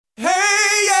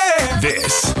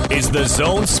This is the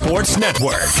Zone Sports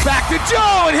Network. Back to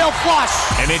Joe, and he'll flush.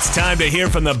 And it's time to hear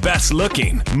from the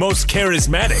best-looking, most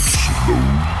charismatic,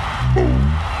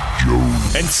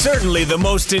 and certainly the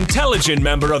most intelligent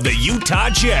member of the Utah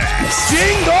Jazz.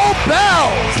 Jingle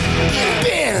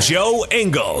bells! Joe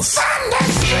Ingles.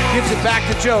 Gives it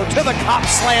back to Joe, till the cop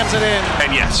slams it in.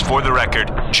 And yes, for the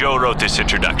record, Joe wrote this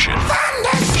introduction.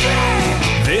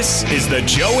 This is the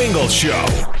Joe Ingles Show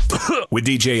with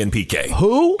DJ and PK.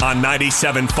 Who? On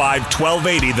 97.5,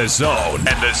 1280 The Zone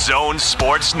and the Zone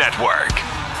Sports Network.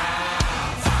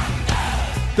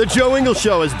 The Joe Ingles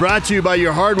Show is brought to you by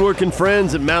your hardworking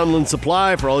friends at Mountainland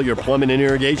Supply. For all your plumbing and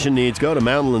irrigation needs, go to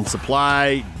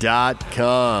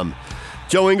mountainlandsupply.com.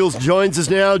 Joe Ingles joins us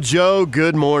now. Joe,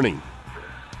 good morning.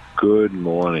 Good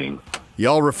morning.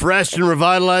 Y'all refreshed and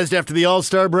revitalized after the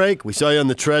All-Star break? We saw you on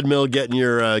the treadmill getting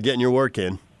your work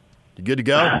in. You good to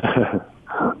go?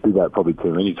 Do that probably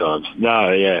too many times.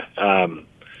 No, yeah.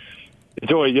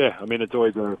 It's always, it's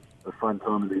always a fun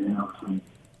time of the year, obviously,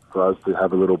 for us to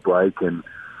have a little break and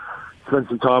spend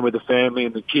some time with the family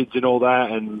and the kids and all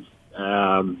that. And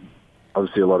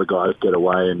obviously a lot of guys get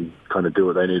away and kind of do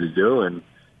what they need to do. And,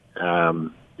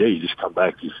 you just come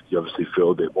back. You obviously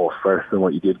feel a bit more fresh than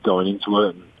what you did going into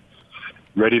it. And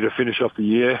ready to finish off the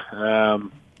year,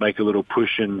 make a little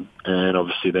push, and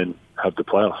obviously then have the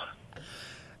playoffs.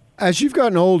 As you've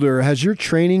gotten older, has your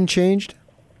training changed?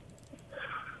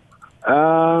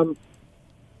 Probably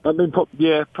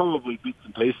bits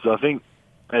and pieces. I think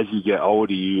as you get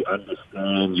older, you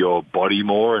understand your body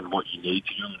more and what you need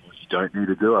to do and what you don't need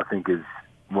to do. I think is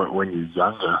when you're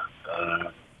younger,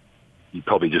 you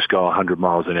probably just go 100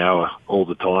 miles an hour all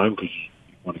the time because you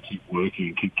want to keep working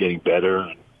and keep getting better.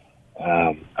 And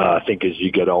I think as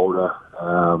you get older,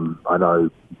 I know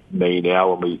me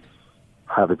now when we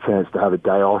have a chance to have a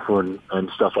day off and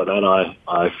stuff like that,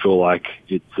 I feel like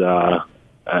it's a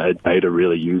day to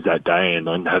really use that day and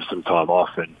have some time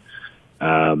off and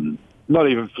not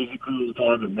even physically all the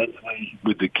time, but mentally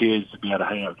with the kids, to be able to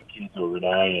hang out with the kids or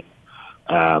Renee.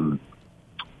 And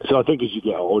so I think as you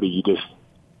get older, you just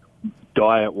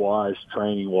diet-wise,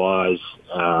 training-wise,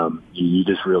 you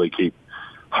just really keep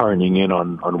honing in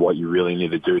on what you really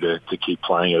need to do to keep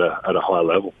playing at a high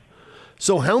level.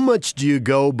 So how much do you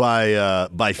go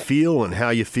by feel and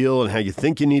how you feel and how you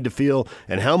think you need to feel,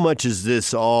 and how much is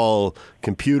this all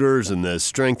computers and the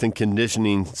strength and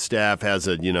conditioning staff has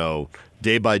a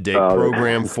day-by-day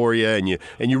program for you, and you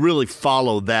really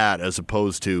follow that as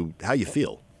opposed to how you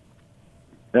feel?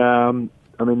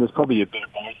 There's probably a bit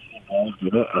of both involved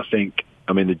in it. I think,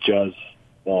 the Jazz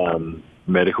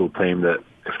medical team, that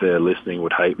if they're listening,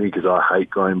 would hate me because I hate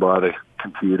going by the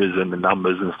computers and the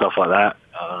numbers and stuff like that.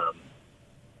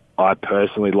 I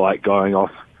personally like going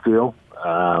off feel,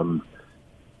 but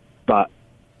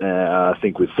I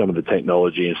think with some of the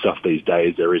technology and stuff these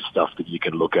days, there is stuff that you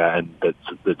can look at and that's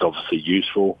obviously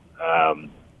useful.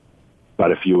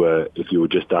 But if you were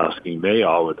just asking me,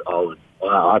 I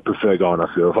prefer going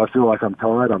off feel. If I feel like I'm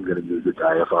tired, I'm going to use the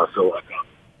day. If I feel like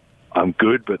I'm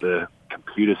good, but the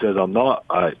computer says I'm not,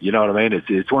 you know what I mean?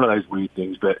 It's one of those weird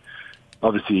things, but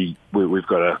obviously we've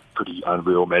got a pretty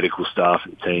unreal medical staff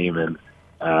and team, and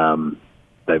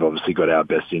they've obviously got our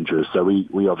best interests. So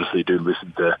we obviously do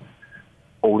listen to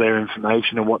all their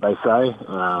information and what they say.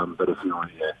 But if you were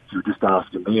just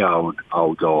asking me, I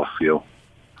would go off feel.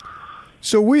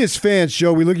 So we as fans,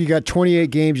 Joe, we look, you got 28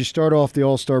 games. You start off the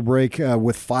All-Star break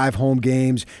with 5 home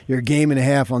games. You're a game and a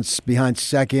half behind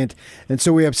second. And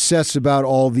so we obsess about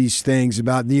all these things,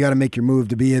 about you got to make your move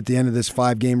to be at the end of this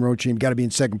 5-game road team. Got to be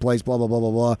in second place, blah, blah, blah, blah,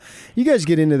 blah. You guys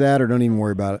get into that or don't even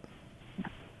worry about it?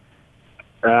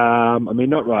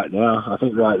 Not right now. I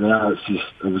think right now it's just,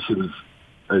 obviously,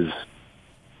 as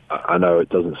I know it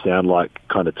doesn't sound like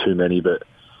kind of too many, but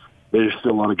there's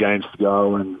still a lot of games to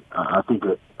go, and I think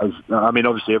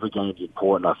obviously every game is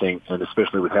important, I think, and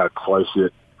especially with how close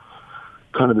the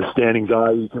standings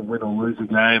are, you can win or lose a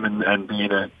game and be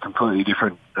in a completely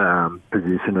different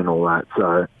position and all that.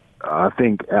 So I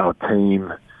think our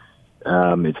team,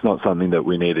 it's not something that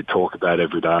we need to talk about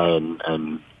every day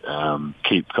and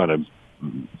keep kind of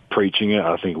preaching it.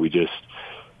 I think we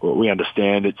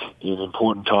understand it's an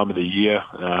important time of the year.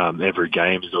 Every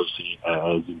game is obviously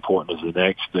as important as the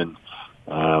next, and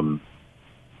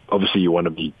obviously you want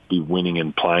to be winning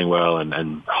and playing well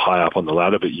and high up on the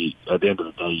ladder, but at the end of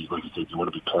the day, like you said, you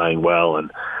want to be playing well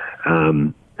and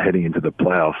heading into the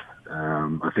playoffs.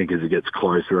 I think as it gets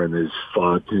closer and there's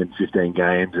 5, 10, 15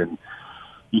 games, and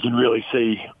you can really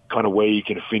see kind of where you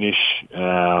can finish.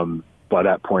 By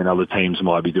that point, other teams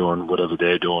might be doing whatever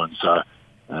they're doing. So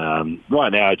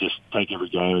right now, I just take every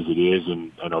game as it is,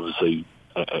 and obviously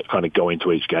kind of go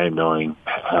into each game knowing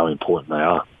how important they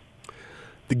are.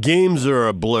 The games are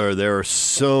a blur. There are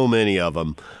so many of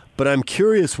them. But I'm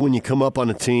curious, when you come up on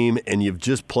a team and you've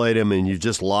just played them and you've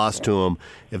just lost to them,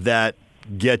 if that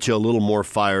gets you a little more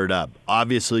fired up.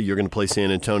 Obviously, you're going to play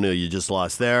San Antonio. You just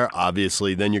lost there.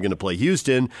 Obviously, then you're going to play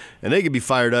Houston, and they could be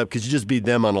fired up because you just beat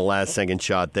them on a last-second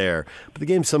shot there. But the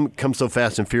game comes so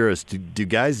fast and furious. Do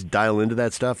guys dial into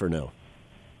that stuff or no?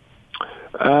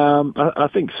 I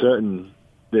think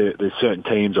there's certain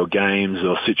teams or games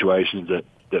or situations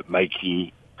that make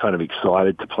you kind of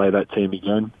excited to play that team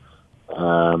again.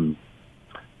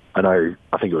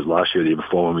 I think it was last year, the year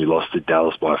before, when we lost to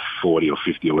Dallas by 40 or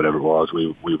 50 or whatever it was.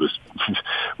 We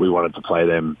wanted to play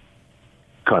them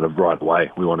kind of right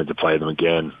away. We wanted to play them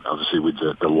again, obviously with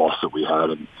the loss that we had,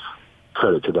 and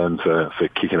credit to them for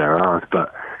kicking our ass.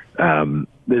 But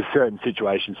there's certain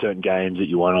situations, certain games that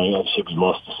you want to. Obviously, we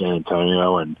lost to San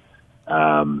Antonio, and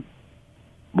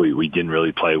we didn't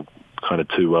really play kind of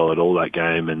too well at all that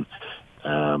game. And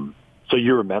so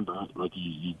you remember, like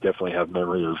you definitely have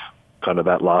memory of kind of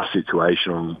that last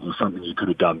situation or something you could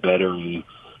have done better,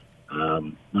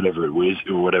 whatever it was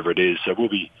or whatever it is. So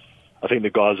I think the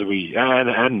guys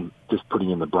and just putting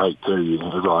in the break too,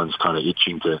 everyone's kind of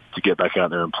itching to get back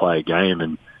out there and play a game.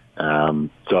 And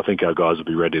so I think our guys will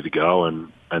be ready to go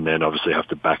and then obviously have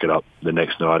to back it up the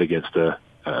next night against a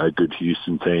good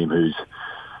Houston team who's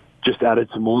just added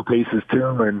some more pieces to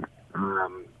them. And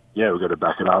we've got to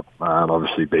back it up,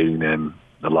 obviously beating them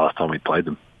the last time we played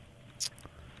them.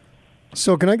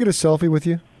 So can I get a selfie with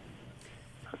you?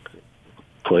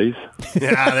 Please.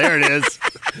 Yeah, there it is.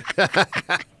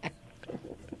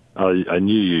 I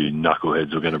knew you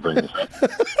knuckleheads were going to bring this up.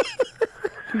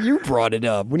 You brought it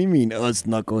up. What do you mean, us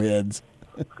knuckleheads?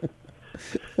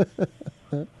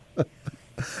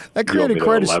 That created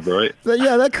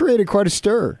that created quite a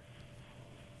stir.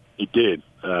 It did.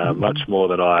 Much more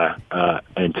than I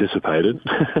anticipated.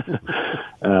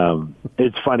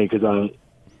 It's funny because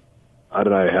I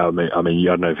don't know how many. I mean,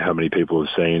 I don't know how many people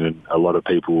have seen, and a lot of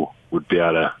people would be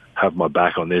able to have my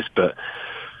back on this. But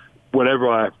whenever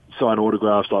I sign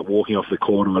autographs, like walking off the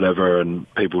court or whatever, and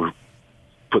people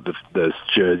put the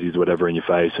jerseys, whatever, in your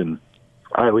face, and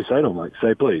I always say to them, like,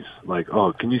 say please. Like,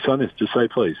 oh, can you sign this? Just say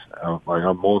please. Like,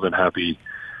 I'm more than happy.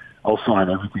 I'll sign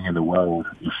everything in the world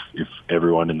if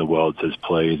everyone in the world says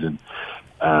please. And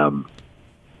I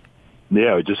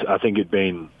think it'd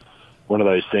been one of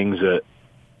those things that,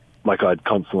 like, I'd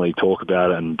constantly talk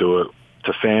about it and do it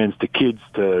to fans, to kids,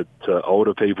 to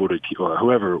older people, to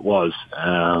whoever it was.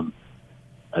 And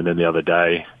then the other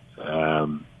day, I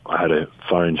had a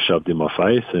phone shoved in my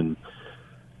face, and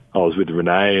I was with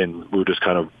Renee, and we were just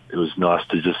it was nice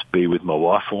to just be with my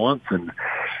wife for once. And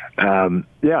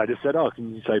I just said, oh,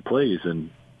 can you say please? And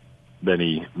then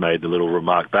he made the little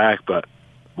remark back, but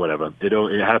whatever.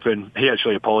 It happened. He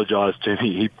actually apologized to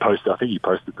me. I think he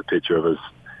posted the picture of us.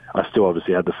 I still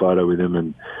obviously had the photo with him,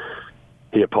 and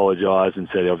he apologized and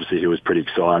said obviously he was pretty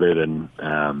excited and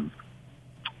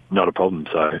not a problem.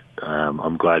 So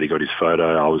I'm glad he got his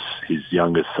photo. I was his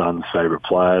youngest son's favorite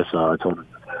player, so I told him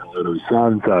to say hello to his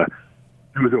son. So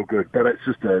it was all good. But it's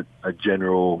just a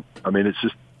general, I mean, it's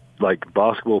just like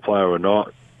basketball player or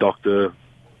not, doctor,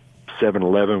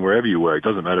 7-Eleven, wherever you work, it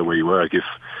doesn't matter where you work. If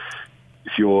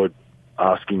you're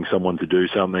asking someone to do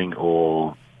something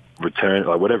or return,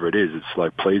 like whatever it is, it's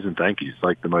like please and thank you. It's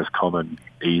like the most common,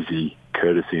 easy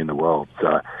courtesy in the world.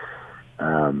 So,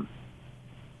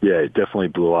 it definitely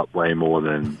blew up way more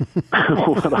than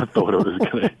what I thought it was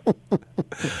going to.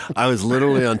 I was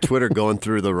literally on Twitter going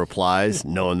through the replies,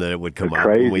 knowing that it would come up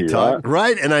crazy, when we talked.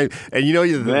 Right? And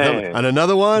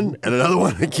another one,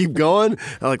 I keep going.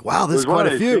 I'm like, wow, there's quite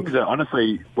a few. Things that,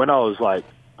 honestly, when I was like,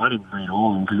 I didn't read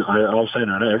all of them because I was saying,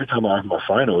 every time I opened my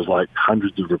phone, it was like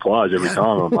hundreds of replies every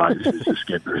time. I'm like, this is just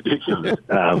getting ridiculous.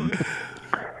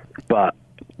 But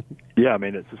yeah, I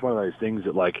mean, it's just one of those things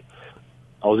that, like,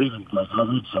 I was even like, I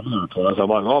read some of the replies. I'm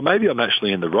like, oh, maybe I'm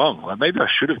actually in the wrong. Like, maybe I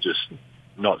should have just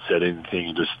not said anything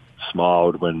and just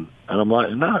smiled and I'm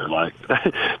like, no, like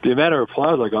the amount of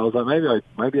replies I got, I was like,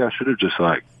 maybe I should have just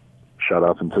like shut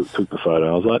up and took the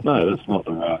photo. I was like, no, that's not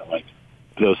the right. Like,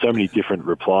 there were so many different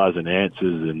replies and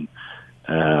answers, and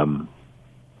I'm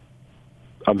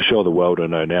sure the world will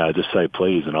know now. Just say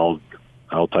please, and I'll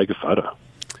take a photo.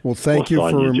 Well, thank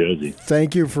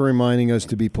you for reminding us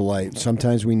to be polite.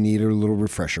 Sometimes we need a little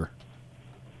refresher.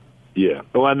 Yeah.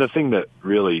 Well, and the thing that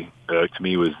really irked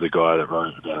me was the guy that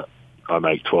wrote about I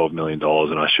make $12 million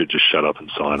and I should just shut up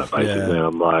and sign it, basically. Yeah. And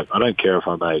I'm like, I don't care if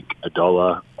I make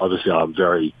 $1. Obviously, I'm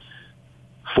very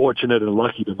fortunate and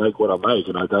lucky to make what I make,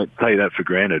 and I don't take that for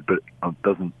granted, but it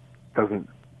doesn't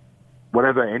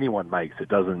whatever anyone makes, it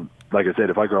doesn't, like I said,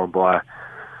 if I go and buy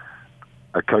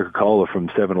a Coca-Cola from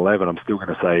 7-Eleven, I'm still going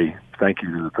to say thank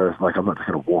you to the person. Like, I'm not just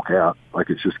going to walk out. Like,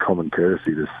 it's just common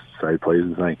courtesy to say please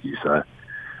and thank you. So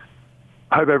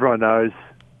I hope everyone knows.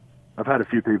 I've had a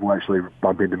few people actually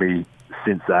bump into me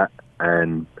since that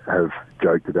and have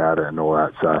joked about it and all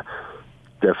that. So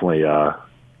definitely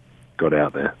got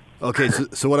out there. Okay,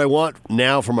 so what I want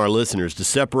now from our listeners to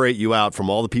separate you out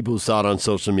from all the people who saw it on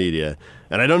social media,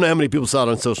 and I don't know how many people saw it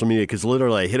on social media because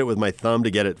literally I hit it with my thumb to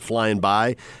get it flying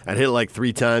by. I hit it like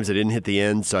 3 times. I didn't hit the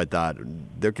end, so I thought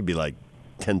there could be like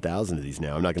 10,000 of these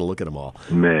now. I'm not going to look at them all.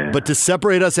 Man. But to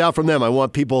separate us out from them, I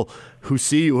want people who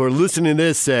see you, who are listening to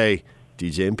this, say,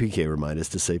 DJ and PK remind us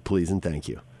to say please and thank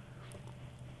you.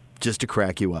 Just to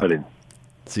crack you up.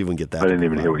 See if we can get that. I didn't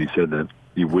even hear what you said then.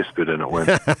 You whispered and it went.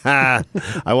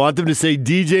 I want them to say,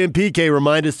 DJ and PK,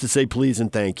 remind us to say please and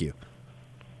thank you.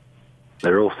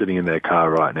 They're all sitting in their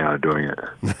car right now doing it.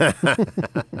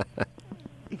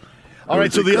 All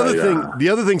right, so the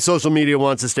other thing social media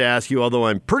wants us to ask you, although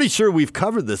I'm pretty sure we've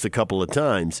covered this a couple of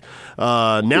times. You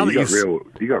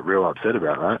got real upset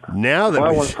about that. Now that if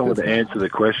I want someone to answer the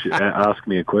question, ask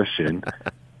me a question,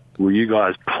 will you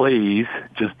guys please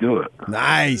just do it?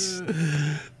 Nice.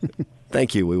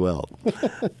 Thank you, we will.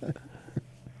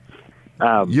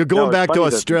 You're going back to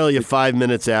Australia 5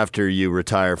 minutes after you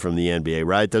retire from the NBA,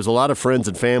 right? There's a lot of friends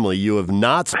and family you have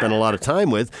not spent a lot of time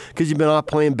with because you've been off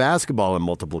playing basketball on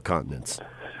multiple continents.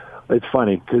 It's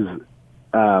funny because,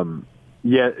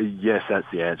 yes, that's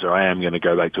the answer. I am going to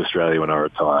go back to Australia when I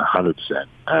retire,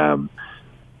 100%.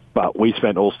 But we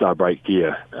spent All-Star break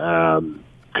here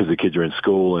because the kids are in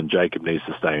school and Jacob needs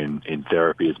to stay in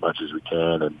therapy as much as we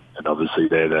can, and obviously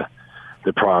they're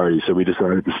the priority, so we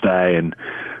decided to stay. And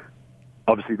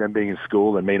obviously them being in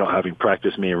school and me not having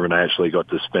practice, me and Renee actually got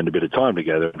to spend a bit of time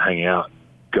together and hang out, and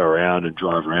go around and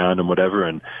drive around and whatever.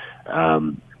 And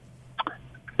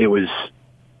it was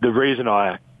the reason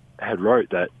I had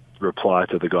wrote that reply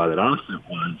to the guy that asked it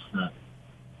was that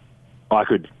I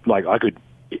could,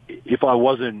 if I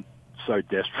wasn't so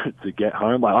desperate to get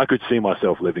home, I could see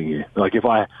myself living here. Like if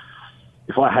I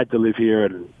had to live here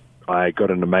and I got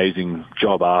an amazing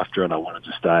job after and I wanted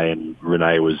to stay and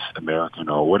Renee was American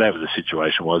or whatever the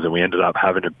situation was and we ended up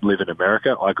having to live in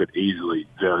America, I could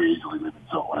very easily live in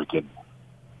Salt Lake. And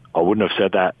I wouldn't have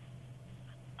said that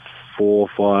 3,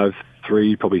 4,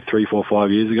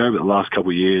 5 years ago, but the last couple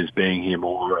of years being here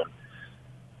more and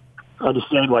I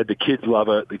understand the kids love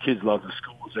it. The kids love the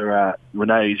schools they're at.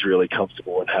 Renee's really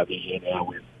comfortable and happy here now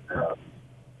with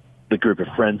the group of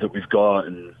friends that we've got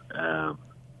and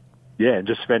and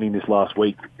just spending this last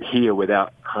week here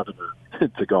without having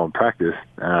to go and practice,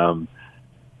 it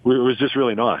was just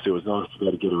really nice. It was nice to be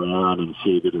able to get around and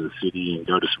see a bit of the city and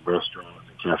go to some restaurants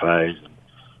and cafes.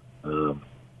 And,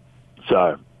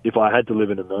 so if I had to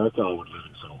live in America, I would live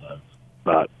in Salt Lake.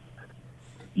 But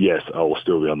yes, I will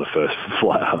still be on the first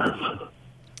flight home.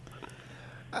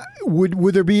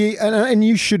 Would there be, and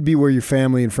you should be where your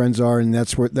family and friends are, and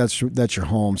that's your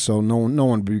home. So no one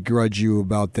would begrudge you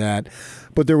about that.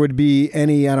 But there would be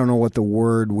any, I don't know what the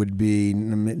word would be,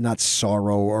 not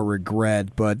sorrow or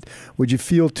regret, but would you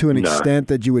feel to an extent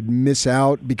that you would miss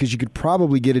out because you could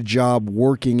probably get a job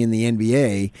working in the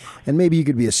NBA, and maybe you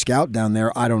could be a scout down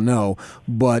there. I don't know,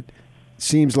 but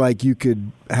seems like you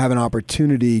could have an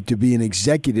opportunity to be an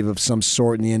executive of some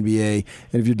sort in the NBA,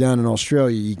 and if you're down in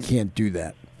Australia, you can't do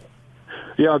that.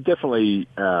 Yeah, I've definitely,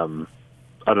 I don't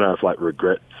know if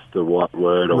regret's the right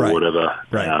word or whatever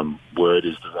word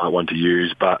is the right one to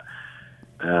use, but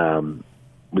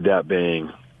without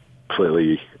being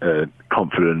completely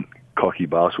confident, cocky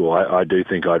basketball, I do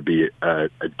think I'd be a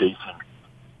decent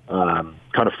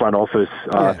kind of front office.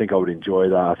 I think I would enjoy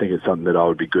that. I think it's something that I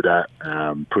would be good at,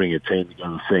 putting a team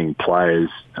together, seeing players.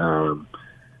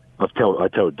 I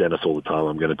tell Dennis all the time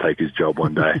I'm going to take his job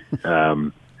one day.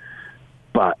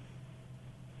 But,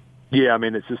 yeah, I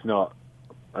mean, it's just not,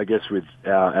 I guess, with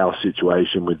our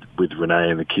situation with Renee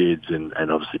and the kids and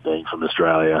obviously being from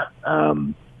Australia.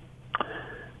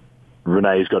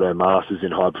 Renee's got her master's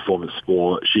in high-performance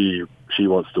sport. She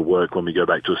wants to work when we go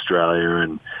back to Australia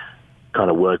and kind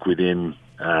of work within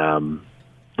the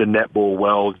netball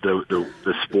world,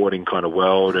 the sporting kind of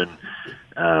world. And,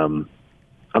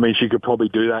 I mean, she could probably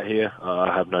do that here.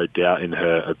 I have no doubt in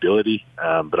her ability,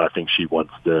 but I think she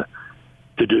wants to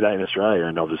do that in Australia.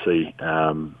 And obviously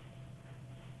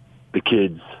the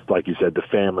kids, like you said, the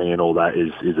family and all that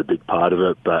is a big part of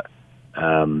it. But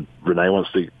Renee wants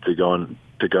to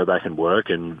go back and work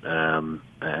and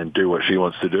do what she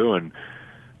wants to do. And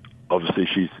obviously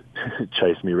she's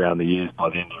chased me around the years. By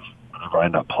the end of whenever I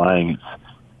end up playing,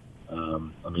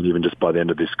 I mean, even just by the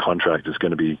end of this contract, it's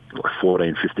going to be like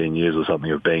 14, 15 years or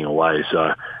something of being away.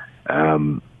 So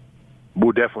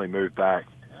we'll definitely move back.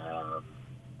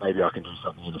 Maybe I can do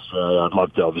something in Australia. I'd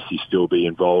love to obviously still be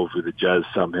involved with the Jazz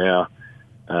somehow,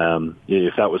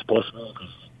 if that was possible,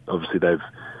 because obviously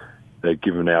they've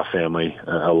given our family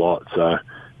a lot. So,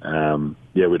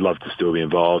 we'd love to still be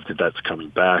involved if that's coming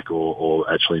back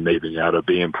or actually me being able to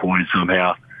be employed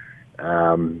somehow.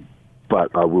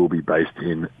 But I will be based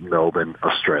in Melbourne,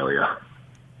 Australia.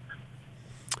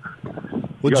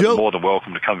 Well, you guys Joe, are more than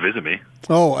welcome to come visit me.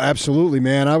 Oh, absolutely,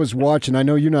 man. I was watching. I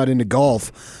know you're not into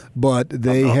golf, but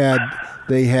they had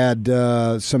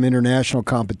some international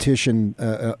competition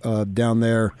down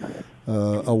there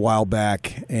a while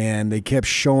back, and they kept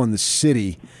showing the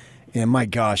city. And my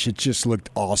gosh, it just looked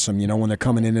awesome. You know, when they're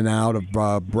coming in and out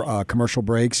of commercial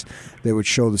breaks, they would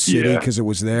show the city because it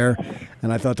was there.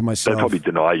 And I thought to myself, they'd probably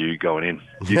deny you going in.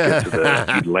 You'd get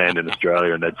to you'd land in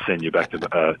Australia, and they'd send you back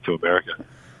to America.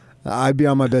 I'd be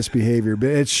on my best behavior, but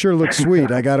it sure looks sweet.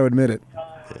 I got to admit it.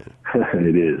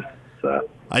 It is. So.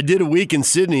 I did a week in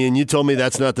Sydney, and you told me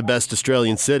that's not the best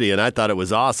Australian city, and I thought it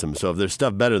was awesome. So if there's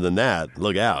stuff better than that,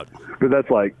 look out. But that's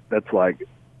like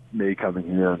me coming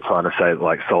here and trying to say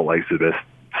like Salt Lake's the best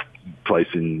place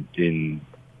in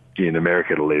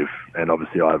America to live, and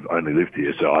obviously I've only lived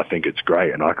here, so I think it's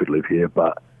great, and I could live here.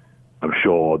 But I'm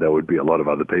sure there would be a lot of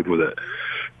other people that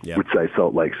would say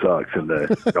Salt Lake sucks and the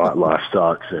nightlife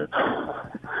sucks, and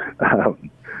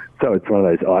so it's one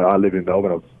of those. I live in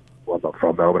Melbourne. I'm not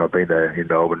from Melbourne. I've been there in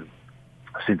Melbourne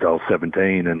since I was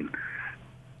 17, and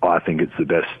I think it's the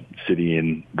best city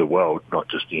in the world, not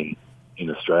just in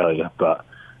Australia. But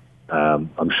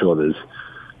I'm sure there's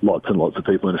lots and lots of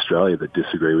people in Australia that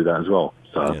disagree with that as well.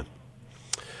 So. Yeah.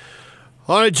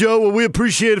 All right, Joe. Well, we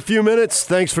appreciate a few minutes.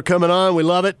 Thanks for coming on. We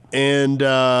love it. And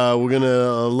we're going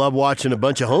to love watching a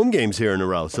bunch of home games here in a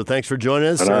row. So thanks for joining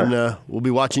us, and we'll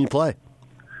be watching you play.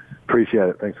 Appreciate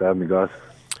it. Thanks for having me, guys.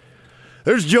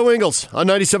 There's Joe Ingles on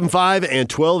 97.5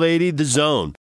 and 1280 The Zone.